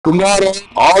Tomorrow,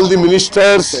 all the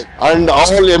ministers and all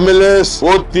MLAs,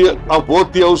 both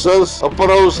the houses, upper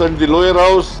house and the lower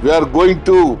house, we are going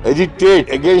to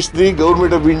agitate against the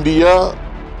government of India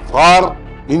for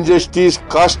injustice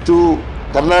caused to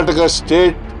Karnataka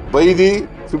state by the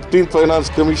 15th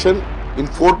Finance Commission. In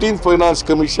 14th Finance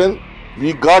Commission,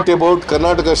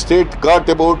 Karnataka state got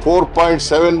about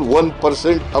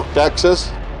 4.71% of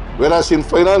taxes, whereas in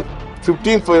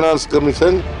 15th Finance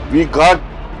Commission, we got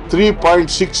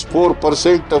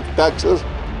 3.64% of taxes.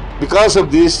 Because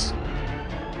of this,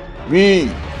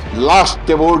 we lost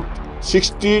about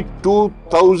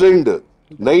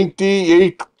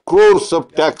 62,098 crores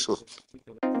of taxes.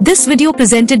 This video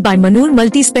presented by Manur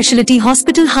Multi-Speciality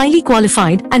Hospital, highly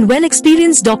qualified and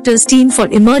well-experienced doctors team for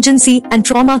emergency and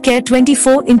trauma care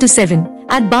 24/7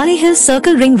 at Bari Hill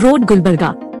Circle Ring Road,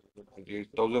 Gulbarga.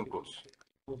 98,000 crores.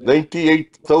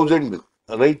 98,000,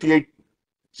 98,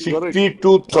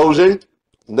 62,000,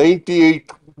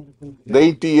 98,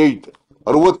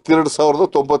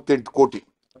 62,098 ಕೋಟಿ.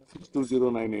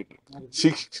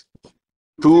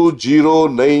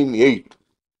 62098.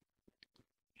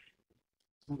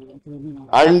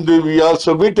 And we have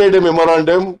submitted a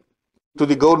memorandum to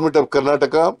the government of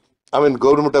Karnataka,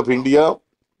 government of India,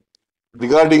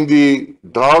 regarding the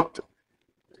drought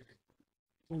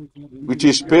which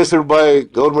is faced by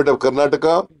government of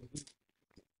Karnataka.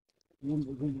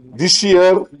 This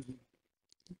year,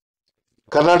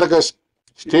 Karnataka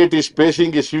state is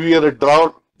facing a severe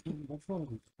drought.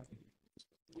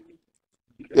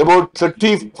 About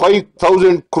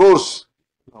 35,000 crores.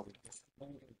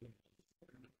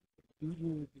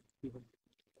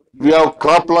 We have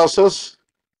crop losses.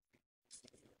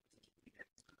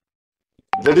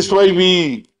 That is why we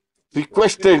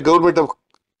requested government of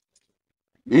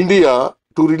India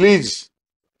to release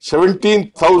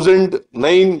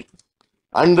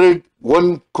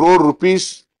 17,901 crore rupees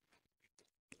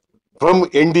from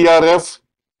NDRF.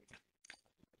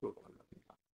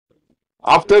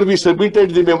 After we submitted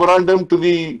the memorandum to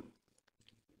the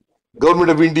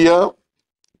government of India,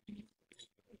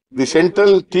 the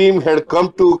central team had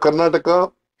come to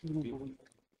Karnataka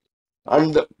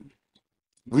and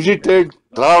visited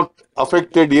drought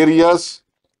affected areas.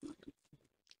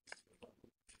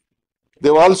 They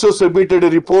have also submitted a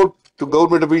report to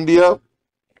government of India.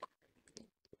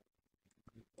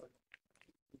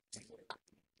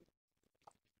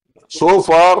 So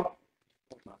far,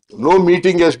 no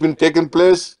meeting has been taken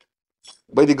place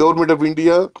by the government of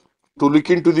India to look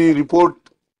into the report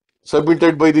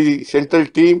submitted by the central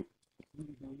team.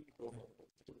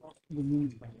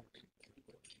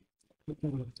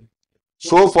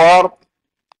 So far,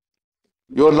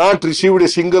 you have not received a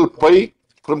single pie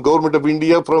from government of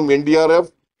India, from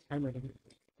NDRF.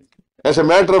 As a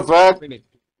matter of fact,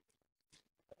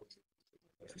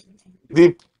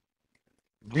 the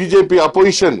BJP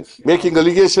opposition making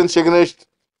allegations against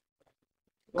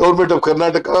government of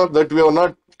Karnataka that we have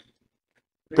not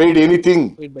paid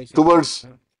anything towards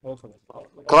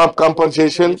crop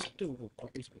compensation.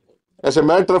 As a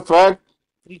matter of fact,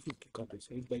 we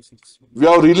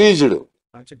have released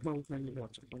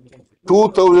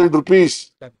 2,000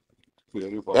 rupees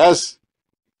as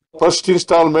first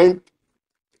installment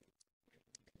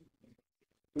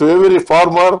to every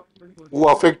farmer who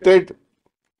affected.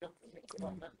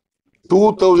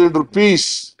 2,000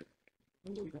 rupees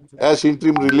as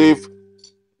interim relief.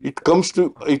 It comes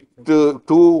to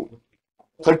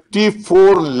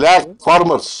 34 lakh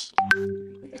farmers.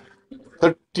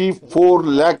 34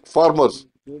 lakh farmers.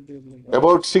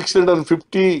 About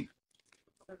 650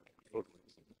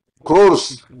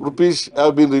 crores rupees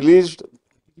have been released.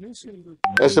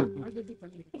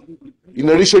 In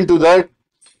addition to that,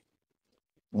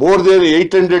 more than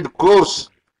 800 crores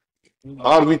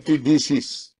are with the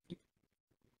DCs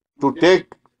to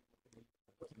take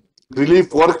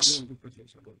relief works.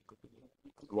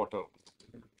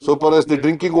 So far as the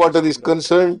drinking water is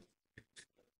concerned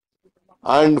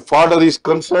and fodder is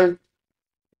concerned,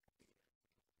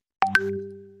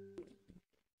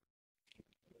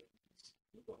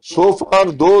 so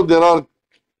far though there are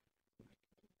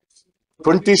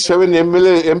 27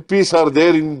 MPs are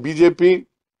there in BJP,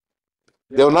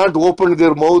 they have not opened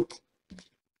their mouth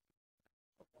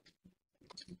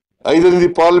either in the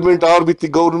parliament or with the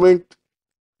government.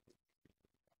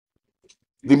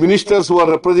 The ministers who are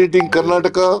representing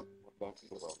Karnataka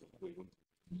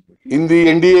in the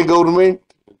NDA government,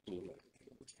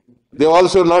 they have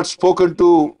also not spoken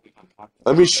to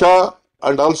Amit Shah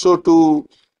and also to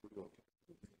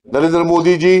Narendra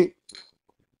Modi ji.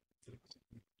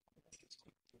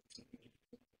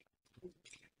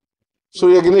 So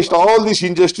against all these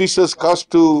injustices caused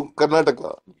to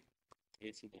Karnataka,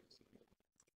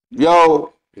 We are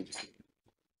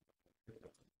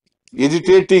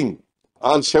agitating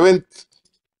on 7th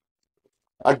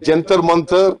at Jantar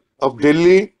Mantar of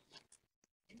Delhi.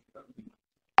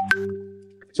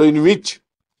 So in which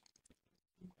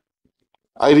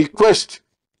I request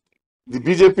the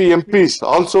BJP MPs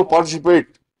also participate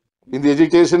in the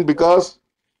agitation, because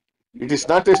it is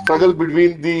not a struggle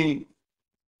between the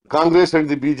Congress and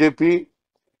the BJP.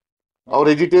 Our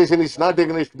agitation is not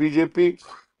against BJP.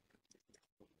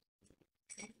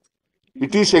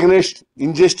 It is against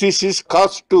injustices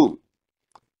caused to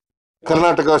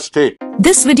Karnataka state.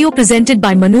 This video presented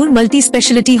by Manur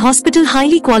Multi-Speciality Hospital,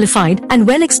 highly qualified and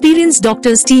well-experienced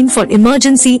doctors team for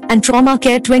emergency and trauma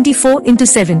care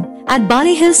 24/7 at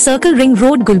Bali Hills Circle Ring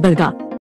Road, Gulbarga.